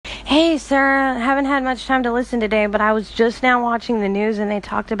Hey, Sarah. Haven't had much time to listen today, but I was just now watching the news and they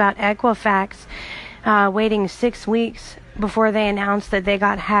talked about Equifax waiting 6 weeks before they announced that they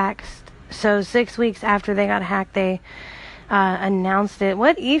got hacked. So 6 weeks after they got hacked, they announced it.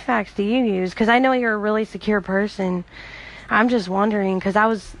 What eFax do you use? Because I know you're a really secure person. I'm just wondering because I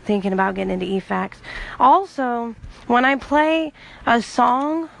was thinking about getting into eFax. Also, when I play a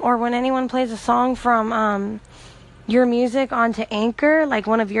song or when anyone plays a song from your music onto Anchor, like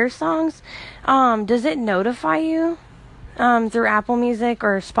one of your songs, does it notify you through Apple Music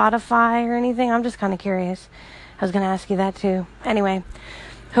or Spotify or anything? I'm just kind of curious. I was going to ask you that too. Anyway,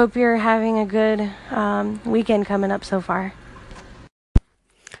 hope you're having a good weekend coming up so far.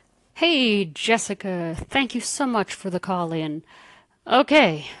 Hey, Jessica, thank you so much for the call in.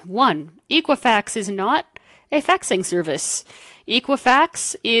 Okay, one, Equifax is not a faxing service.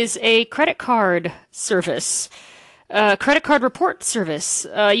 Equifax is a credit card service, credit card report service.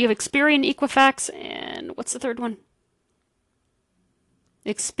 You have Experian, Equifax, and what's the third one?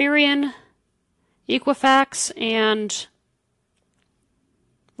 Experian, Equifax, and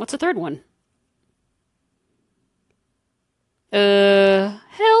what's the third one?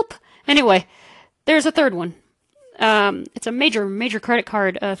 Help! Anyway, there's a third one. It's a major credit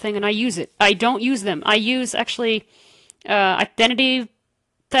card thing, and I use it. I don't use them. I use actually identity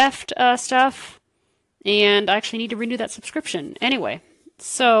theft stuff, and I actually need to renew that subscription. Anyway,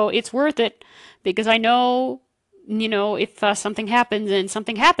 so it's worth it because I know, if something happens, and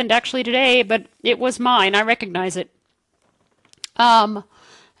something happened actually today, but it was mine. I recognize it.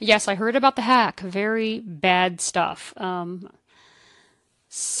 Yes, I heard about the hack. Very bad stuff. And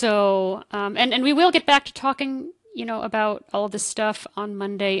we will get back to talking, about all of this stuff on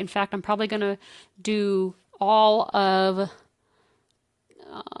Monday. In fact, I'm probably going to do all of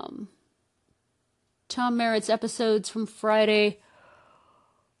Tom Merritt's episodes from Friday,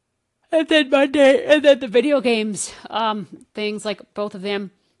 and then Monday, and then the video games, things like both of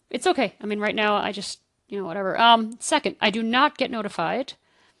them. It's okay. I mean, right now, I just, whatever. Second, I do not get notified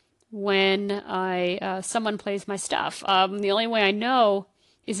when someone plays my stuff. The only way I know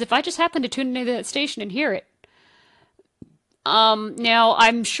is if I just happen to tune into that station and hear it. Now,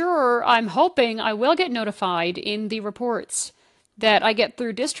 I'm hoping I will get notified in the reports that I get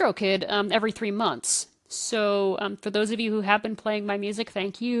through DistroKid every 3 months. So for those of you who have been playing my music,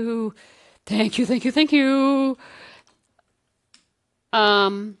 thank you. Thank you, thank you, thank you.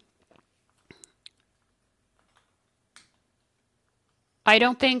 I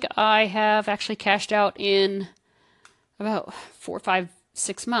don't think I have actually cashed out in about 4, 5,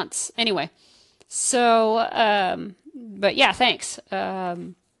 6 months. Anyway, so, but yeah, thanks.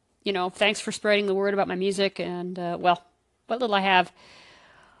 Thanks for spreading the word about my music and, well, what little I have.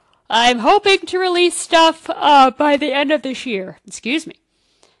 I'm hoping to release stuff by the end of this year. Excuse me.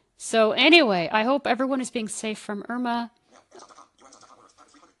 So anyway, I hope everyone is being safe from Irma.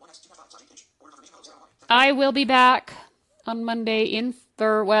 I will be back on Monday as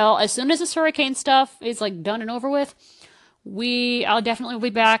soon as this hurricane stuff is like done and over with. I'll definitely be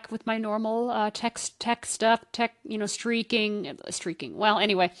back with my normal tech stuff, streaking. Well,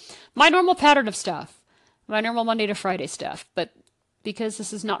 anyway, my normal pattern of stuff, my normal Monday to Friday stuff. But because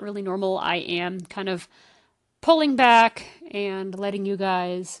this is not really normal, I am kind of pulling back and letting you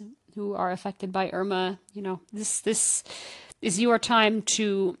guys who are affected by Irma, this is your time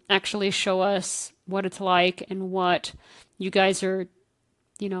to actually show us what it's like and what you guys are,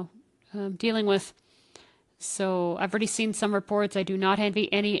 dealing with. So I've already seen some reports. I do not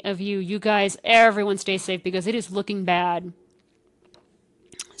envy any of you. You guys, everyone stay safe because it is looking bad.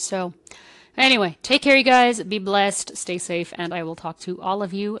 So anyway, take care, you guys. Be blessed, stay safe, and I will talk to all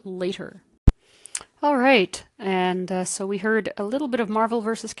of you later. All right, and so we heard a little bit of Marvel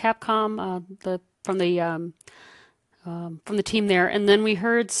vs. Capcom from the team there, and then we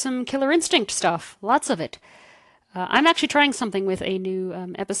heard some Killer Instinct stuff, lots of it. I'm actually trying something with a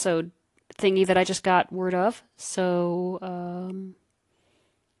new episode thingy that I just got word of. So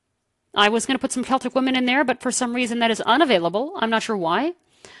I was going to put some Celtic Women in there, but for some reason that is unavailable. I'm not sure why,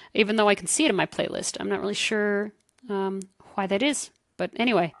 even though I can see it in my playlist. I'm not really sure why that is. But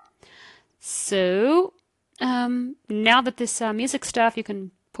anyway, so now that this music stuff, you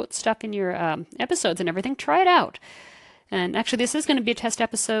can put stuff in your episodes and everything, try it out. And actually, this is going to be a test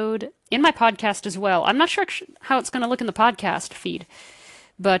episode in my podcast as well. I'm not sure how it's going to look in the podcast feed,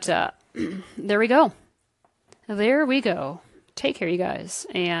 but there we go. There we go. Take care, you guys.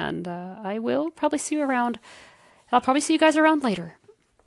 And I will probably see you around. I'll probably see you guys around later.